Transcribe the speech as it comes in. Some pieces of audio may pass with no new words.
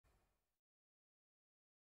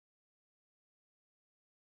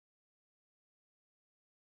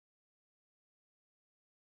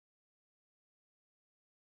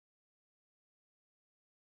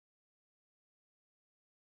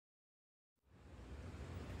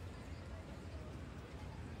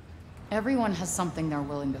Everyone has something they're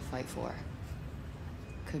willing to fight for.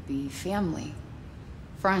 Could be family,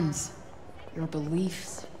 friends, your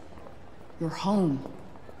beliefs, your home.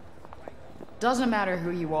 Doesn't matter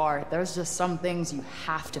who you are, there's just some things you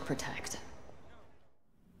have to protect.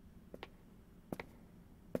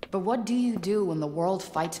 But what do you do when the world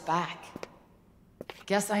fights back?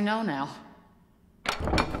 Guess I know now.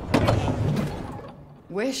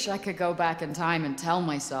 Wish I could go back in time and tell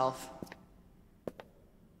myself.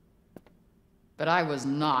 But I was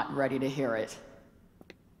not ready to hear it.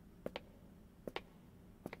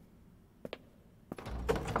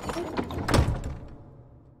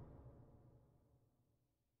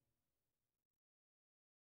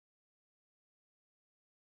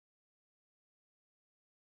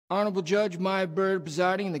 Honorable Judge Maya Bird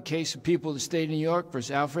presiding in the case of People of the State of New York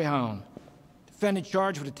versus Alfred Hound. Defendant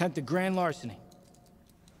charged with attempted grand larceny.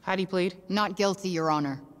 How'd he plead? Not guilty, Your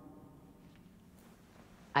Honor.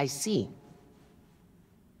 I see.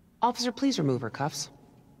 Officer, please remove her cuffs.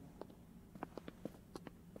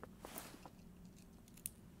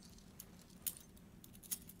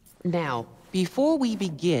 Now, before we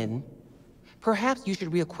begin, perhaps you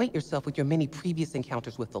should reacquaint yourself with your many previous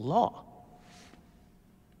encounters with the law.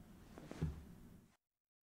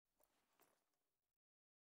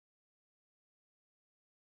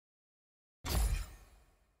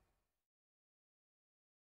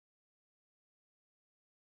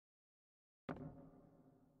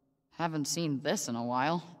 Haven't seen this in a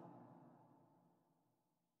while.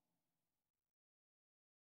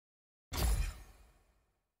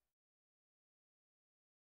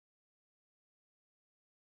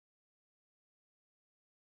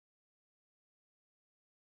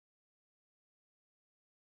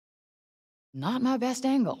 Not my best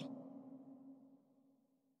angle.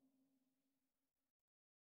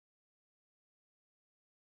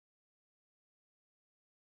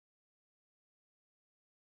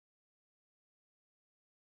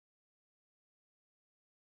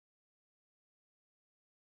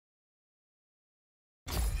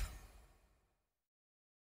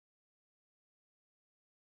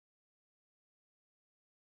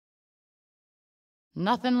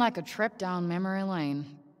 Nothing like a trip down memory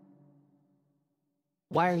lane.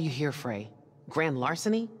 Why are you here, Frey? Grand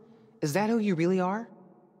larceny? Is that who you really are?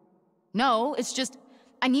 No, it's just...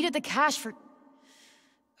 I needed the cash for...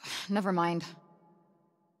 Never mind.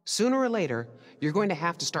 Sooner or later, you're going to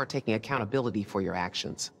have to start taking accountability for your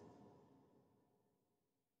actions.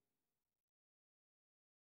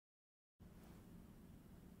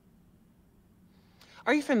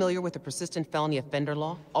 Are you familiar with the persistent felony offender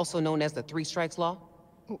law, also known as the Three Strikes Law?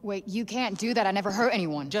 Wait, you can't do that. I never hurt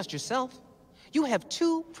anyone. Just yourself. You have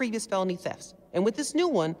 2 previous felony thefts, and with this new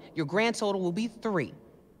one, your grand total will be 3.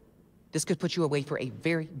 This could put you away for a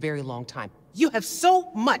very, very long time. You have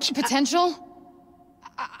so much potential?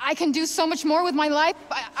 I can do so much more with my life.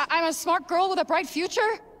 I'm a smart girl with a bright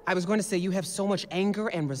future. I was going to say you have so much anger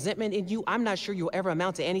and resentment in you, I'm not sure you'll ever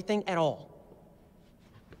amount to anything at all.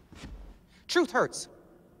 Truth hurts.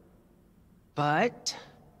 But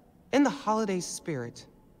in the holiday spirit,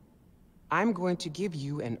 I'm going to give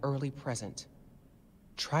you an early present.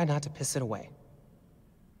 Try not to piss it away.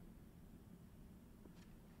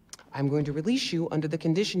 I'm going to release you under the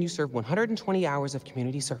condition you serve 120 hours of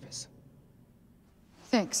community service.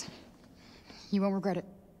 Thanks. You won't regret it.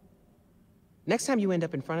 Next time you end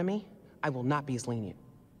up in front of me, I will not be as lenient.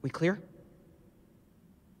 We clear?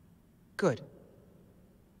 Good.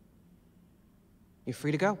 You're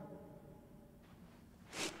free to go.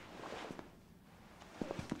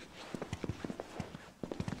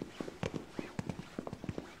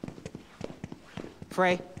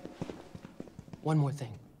 Frey, one more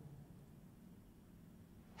thing.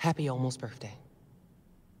 Happy almost birthday.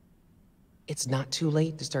 It's not too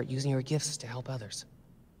late to start using your gifts to help others.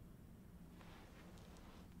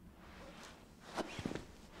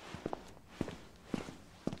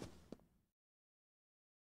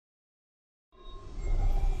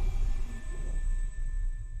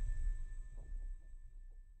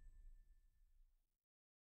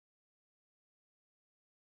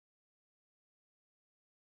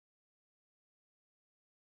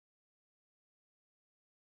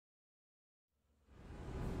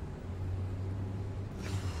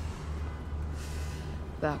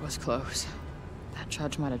 That was close. That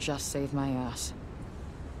judge might have just saved my ass.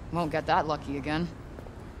 Won't get that lucky again.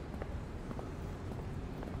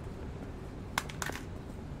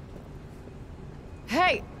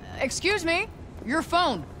 Hey, excuse me? Your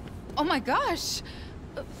phone. Oh my gosh.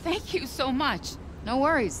 Thank you so much. No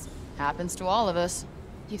worries. Happens to all of us.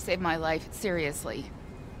 You saved my life, seriously.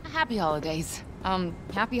 Happy holidays.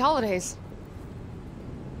 Happy holidays.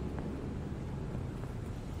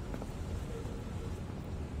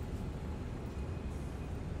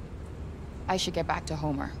 I should get back to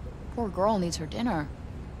Homer. Poor girl needs her dinner.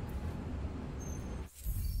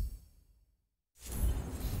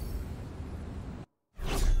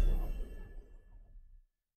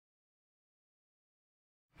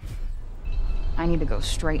 I need to go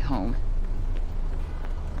straight home.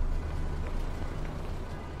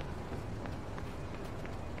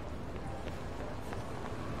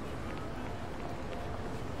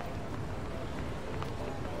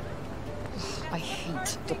 I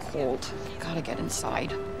hate the cold. Gotta get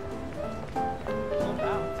inside.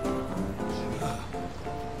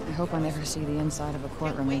 I hope I never see the inside of a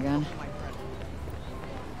courtroom again.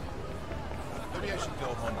 Maybe I should go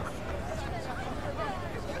home.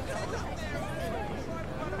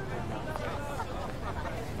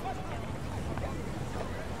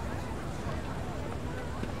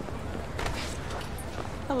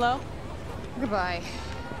 Hello? Goodbye.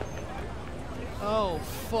 Oh,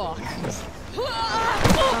 fuck.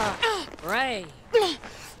 Ray.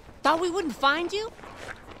 Thought we wouldn't find you?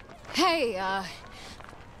 Hey,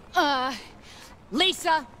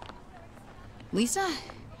 Lisa! Lisa?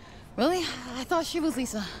 Really? I thought she was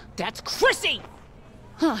Lisa. That's Chrissy!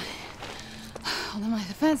 Huh. Well, in my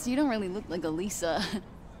defense, you don't really look like a Lisa.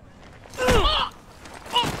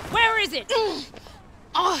 Where is it? Oh,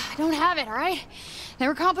 I don't have it, all right? There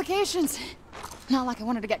were complications. Not like I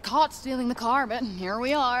wanted to get caught stealing the car, but here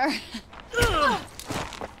we are.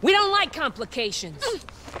 We don't like complications.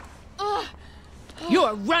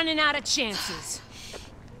 You're running out of chances.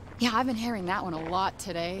 Yeah, I've been hearing that one a lot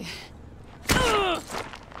today.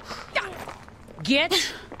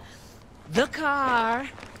 Get the car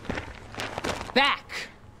back.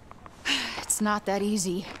 It's not that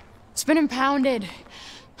easy. It's been impounded.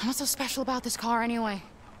 What's so special about this car anyway?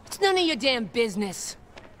 It's none of your damn business.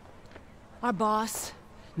 Our boss,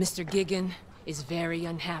 Mr. Gigan, is very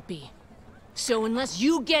unhappy. So unless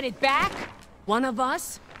you get it back, one of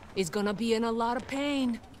us is gonna be in a lot of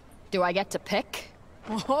pain. Do I get to pick?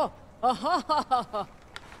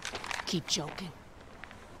 Keep joking.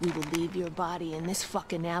 We will leave your body in this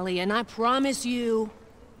fucking alley, and I promise you,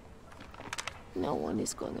 no one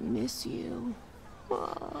is gonna miss you.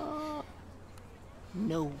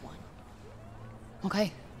 No one.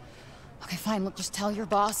 Okay. Okay, fine. Look, just tell your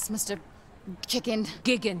boss, Mr. Chicken...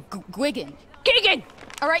 Gigan. Gwiggin. Gigan!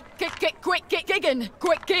 All right, Giggin.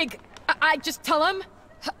 Quick, Gig. I just tell him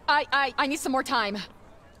I need some more time.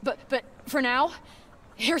 But for now,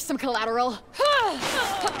 here's some collateral.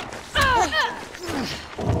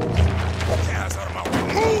 Gas out of my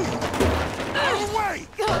way. Move! Out of the way!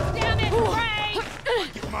 Damn it, Ray!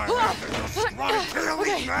 Get my ass in your strong tail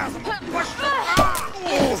eating ass.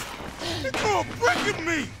 Oh, breaking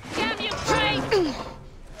me! Damn you, Ray!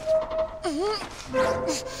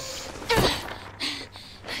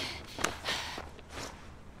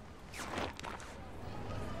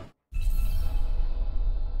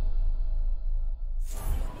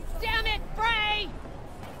 Damn it, Ray!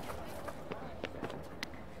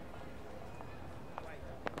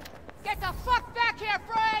 Get the fuck back here,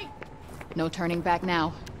 Ray! No turning back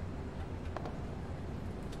now.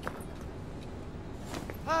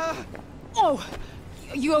 Oh!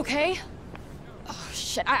 You okay? Oh,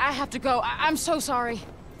 shit. I have to go. I'm so sorry.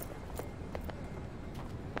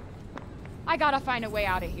 I gotta find a way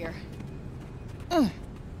out of here. Where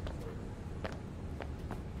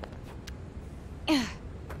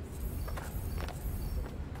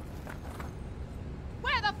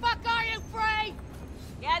the fuck are you, Ray?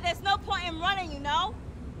 Yeah, there's no point in running, you know?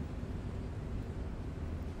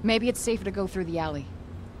 Maybe it's safer to go through the alley.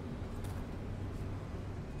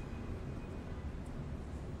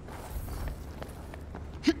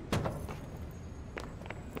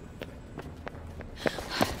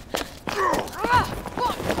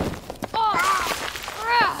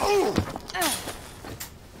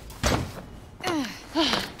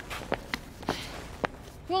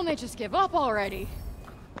 Won't they just give up already?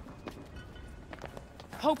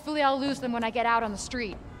 Hopefully I'll lose them when I get out on the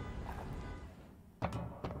street.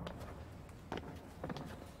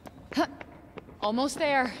 Huh. Almost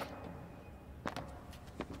there.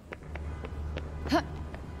 Huh.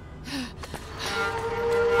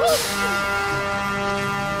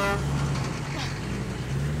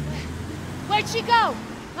 Where'd she go?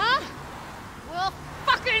 Huh? Well,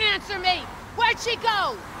 fucking answer me! Where'd she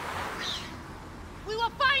go? We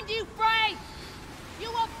will find you, Frey!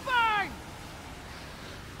 You will burn!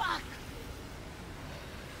 Fuck!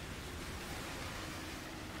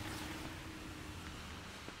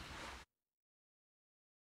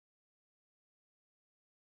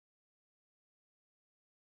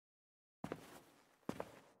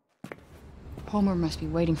 Homer must be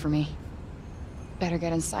waiting for me. Better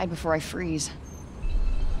get inside before I freeze.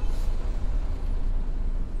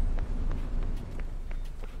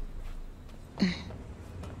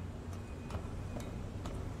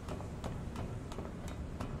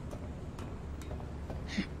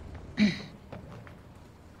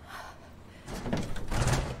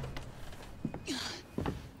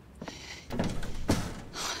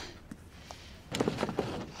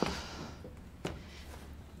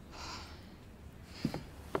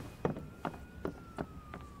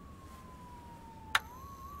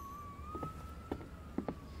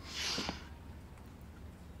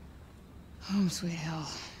 Home sweet hell.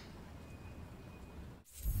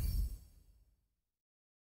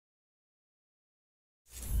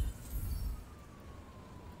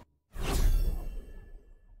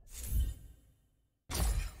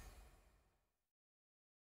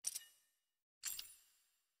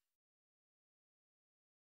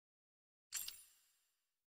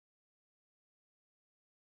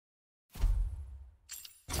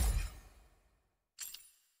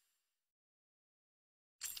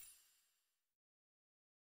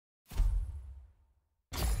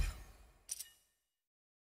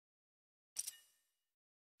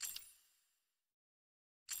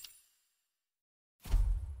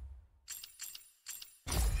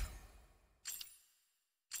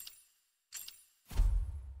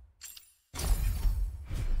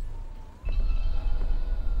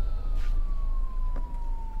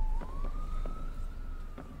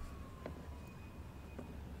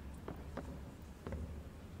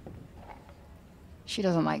 She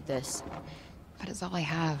doesn't like this, but it's all I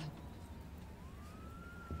have.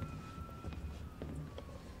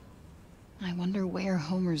 I wonder where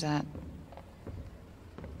Homer's at.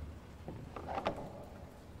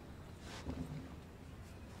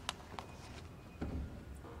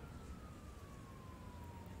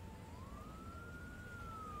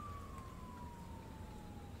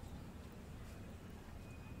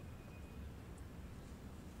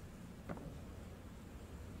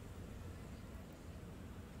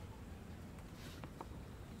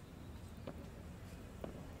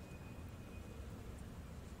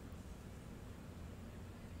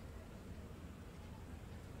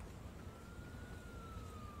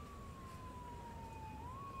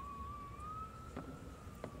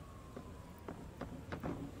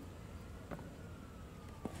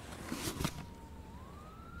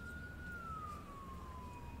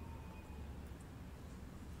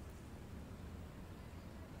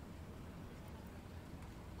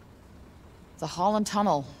 The Holland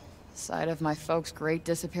Tunnel, site of my folks' great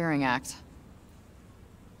disappearing act.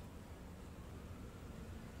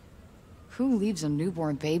 Who leaves a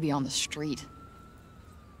newborn baby on the street?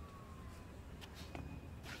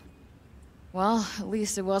 Well, at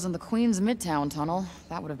least it wasn't the Queens Midtown Tunnel.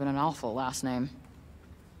 That would have been an awful last name.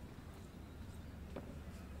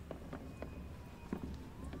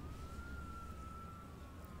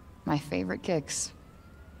 My favorite kicks.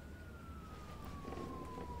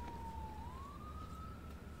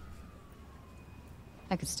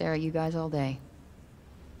 I could stare at you guys all day.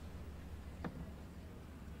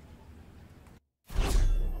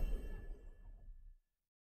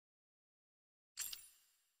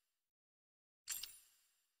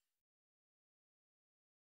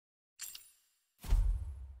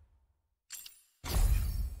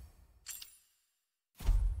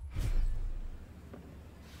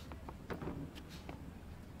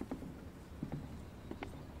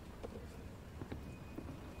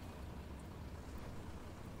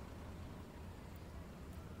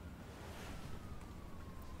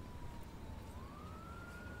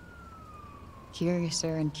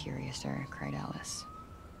 Curiouser and curiouser, cried Alice.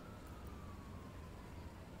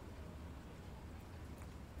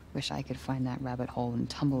 Wish I could find that rabbit hole and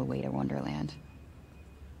tumble away to Wonderland.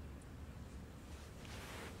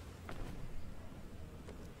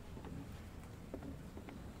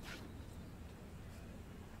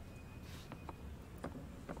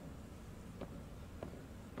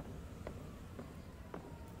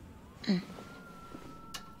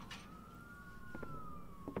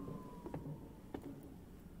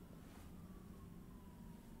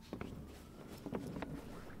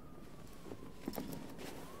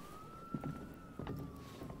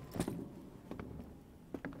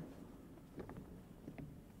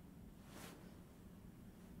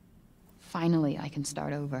 Finally, I can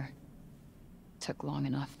start over. Took long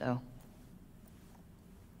enough, though.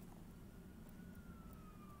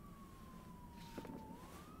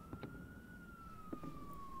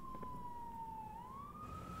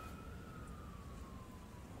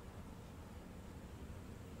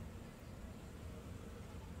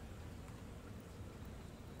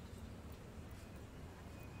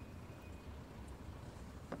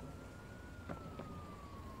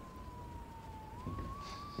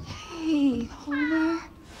 Hey, Homer.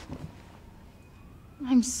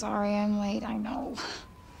 I'm sorry I'm late, I know.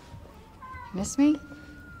 Miss me?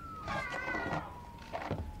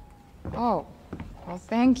 Oh, well,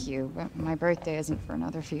 thank you, but my birthday isn't for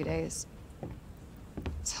another few days.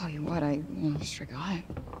 Tell you what, I almost forgot.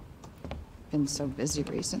 Been so busy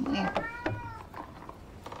recently.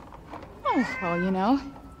 Oh, well, you know.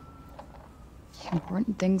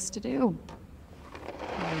 Important things to do.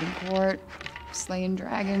 Holding court, slaying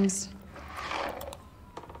dragons.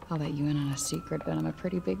 I'll let you in on a secret, but I'm a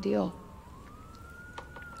pretty big deal.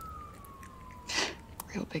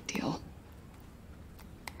 Real big deal.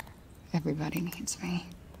 Everybody needs me.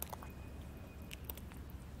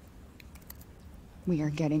 We are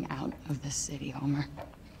getting out of the city, Homer.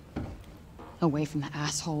 Away from the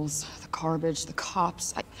assholes, the garbage, the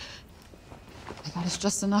cops. I thought it's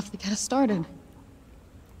just enough to get us started.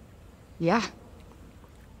 Yeah.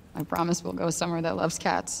 I promise we'll go somewhere that loves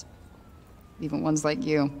cats. Even ones like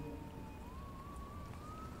you.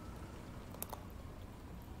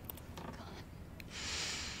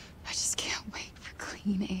 I just can't wait for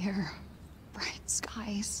clean air, bright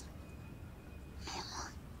skies. No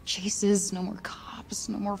more chases, no more cops,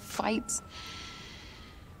 no more fights.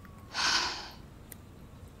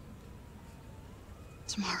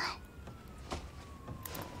 Tomorrow.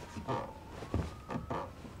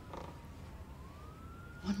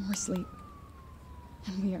 One more sleep,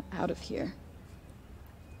 and we are out of here.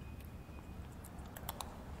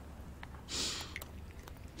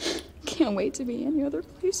 Can't wait to be any other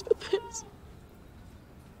place but this.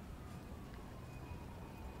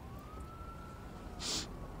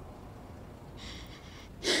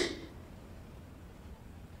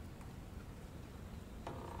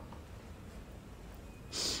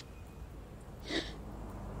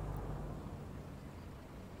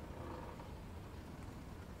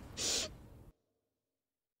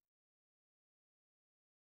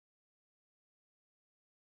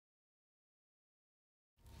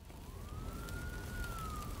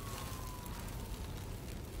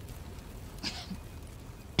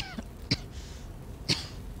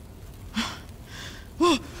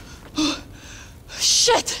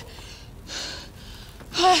 Shit!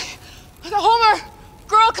 Homer!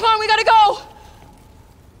 Girl, come on, we gotta go!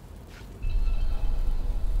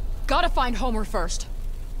 Gotta find Homer first.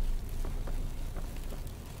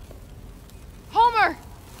 Homer!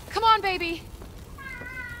 Come on, baby!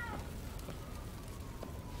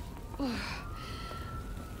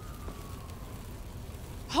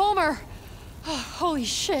 Homer! Oh, holy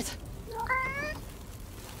shit.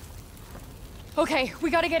 Okay, we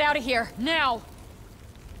gotta get out of here, now!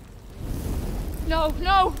 No,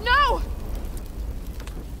 no, no!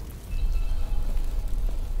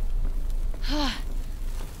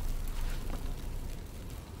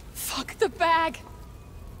 Fuck the bag!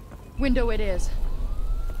 Window it is.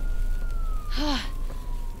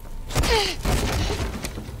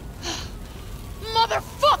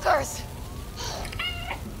 Motherfuckers!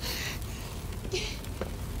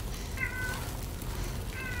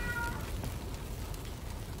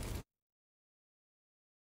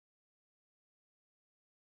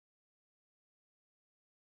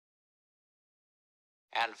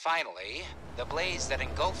 And finally, the blaze that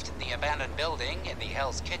engulfed the abandoned building in the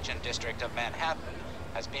Hell's Kitchen district of Manhattan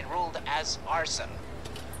has been ruled as arson.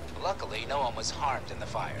 Luckily, no one was harmed in the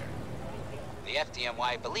fire. The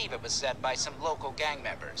FDNY believe it was set by some local gang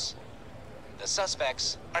members. The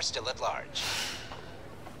suspects are still at large.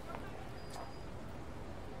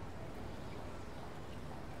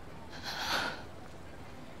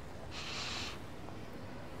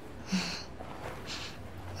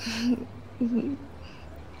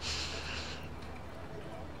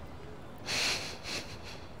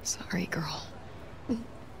 Sorry, girl.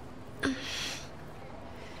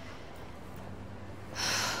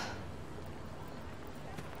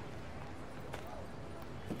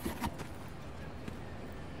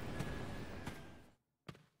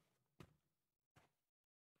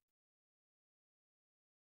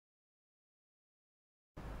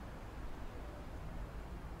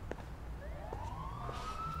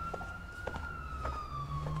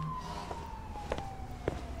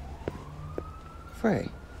 Frey,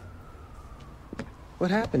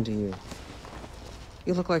 what happened to you?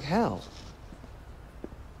 You look like hell.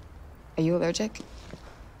 Are you allergic?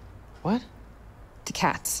 What? To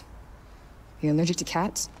cats. Are you allergic to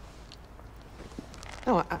cats?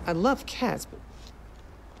 No, I love cats, but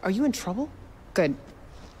are you in trouble? Good.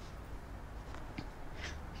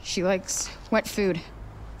 She likes wet food.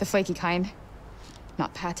 The flaky kind.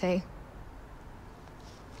 Not pate.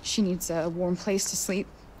 She needs a warm place to sleep.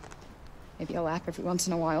 Maybe a lap every once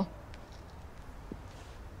in a while.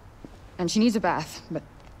 And she needs a bath, but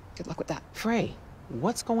good luck with that. Frey,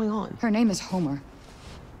 what's going on? Her name is Homer.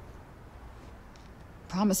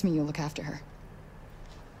 Promise me you'll look after her.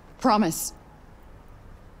 Promise.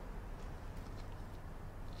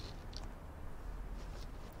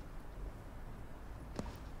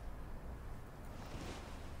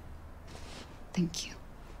 Thank you.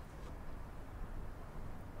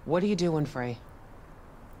 What are you doing, Frey?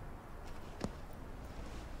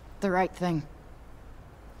 The right thing.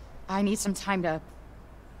 I need some time to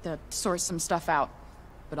sort some stuff out.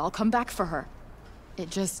 But I'll come back for her. It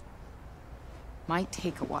just might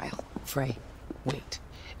take a while. Frey, wait.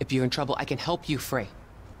 If you're in trouble, I can help you, Frey.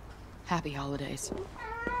 Happy holidays.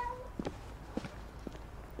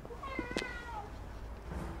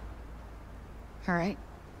 All right.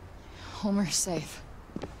 Homer's safe.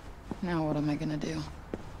 Now what am I gonna do?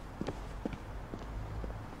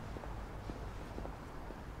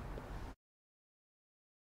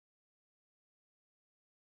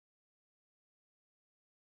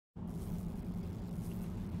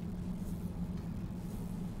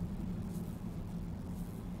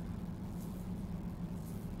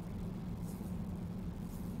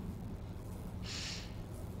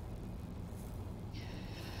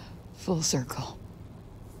 Full circle.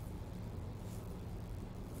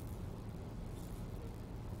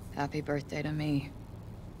 Happy birthday to me.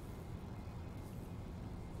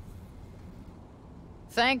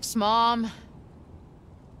 Thanks, Mom.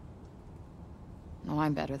 No,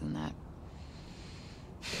 I'm better than that.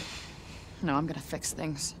 No, I'm gonna fix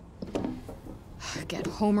things. Get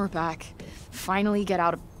Homer back. Finally get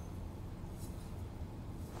out of...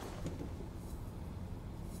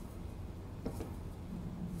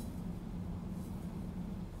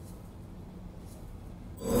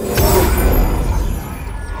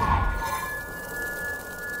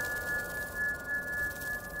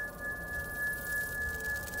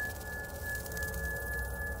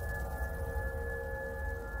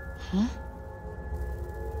 Huh?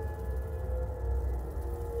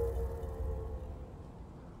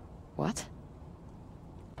 What?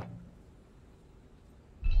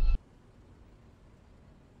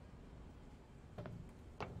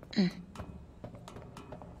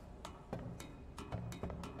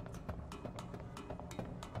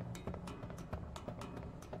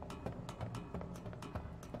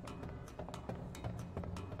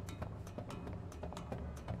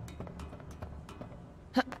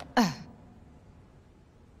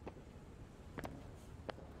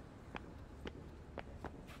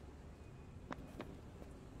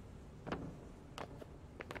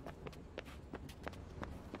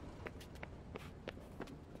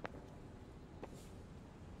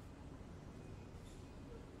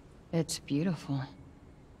 It's beautiful.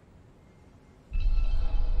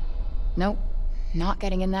 Nope, not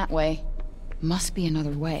getting in that way. Must be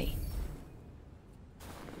another way.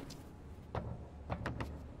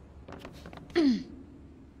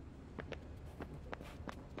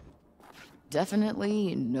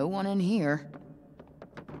 Definitely no one in here.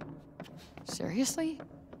 Seriously?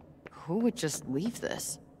 Who would just leave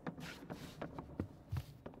this?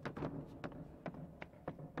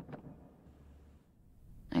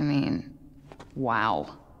 I mean,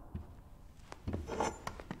 wow.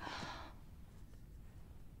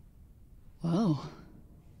 Whoa.